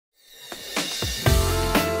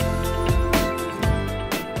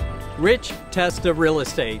Rich Testa Real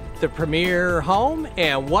Estate, the premier home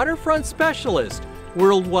and waterfront specialist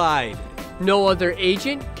worldwide. No other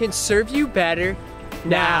agent can serve you better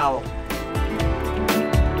now.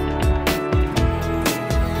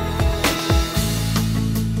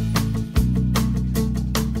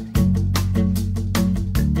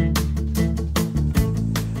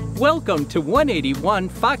 Welcome to 181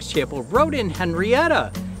 Fox Chapel Road in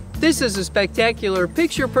Henrietta. This is a spectacular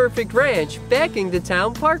picture-perfect ranch backing the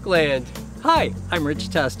town parkland. Hi, I'm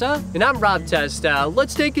Rich Testa. And I'm Rob Testa.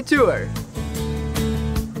 Let's take a tour.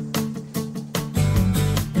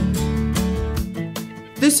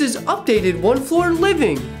 This is updated one-floor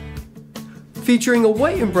living, featuring a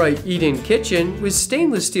white and bright eat-in kitchen with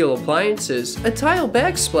stainless steel appliances, a tile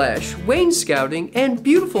backsplash, wainscoting, and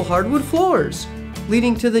beautiful hardwood floors,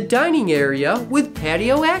 leading to the dining area with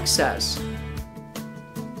patio access.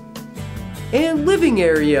 And living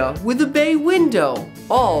area with a bay window,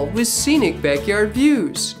 all with scenic backyard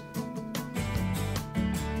views.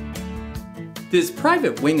 This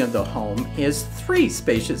private wing of the home has 3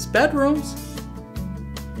 spacious bedrooms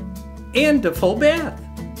and a full bath,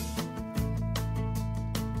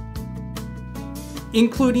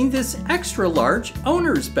 including this extra large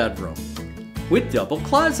owner's bedroom with double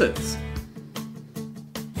closets.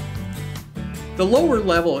 The lower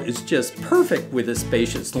level is just perfect with a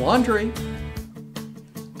spacious laundry,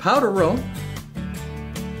 powder room,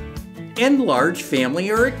 and large family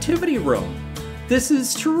or activity room. This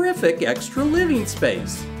is terrific extra living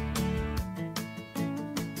space.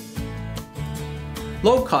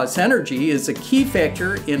 Low-cost energy is a key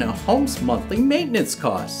factor in a home's monthly maintenance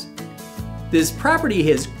costs. This property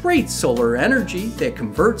has great solar energy that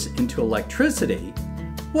converts into electricity.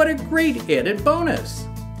 What a great added bonus!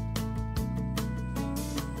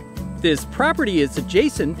 This property is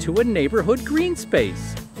adjacent to a neighborhood green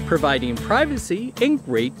space, providing privacy and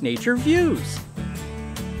great nature views.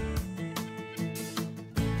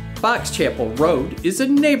 Fox Chapel Road is a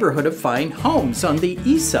neighborhood of fine homes on the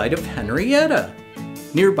east side of Henrietta.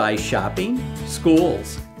 Nearby shopping,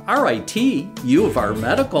 schools, RIT, U of R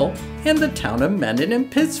Medical, and the town of Mendon and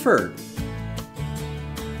Pittsford.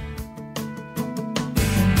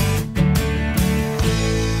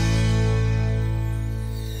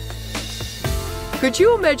 Could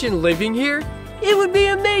you imagine living here? It would be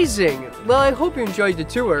amazing! Well, I hope you enjoyed the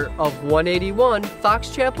tour of 181 Fox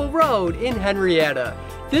Chapel Road in Henrietta.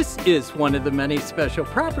 This is one of the many special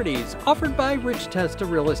properties offered by Rich Testa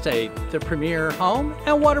Real Estate, the premier home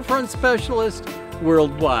and waterfront specialist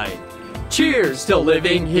worldwide. Cheers to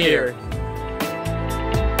living here!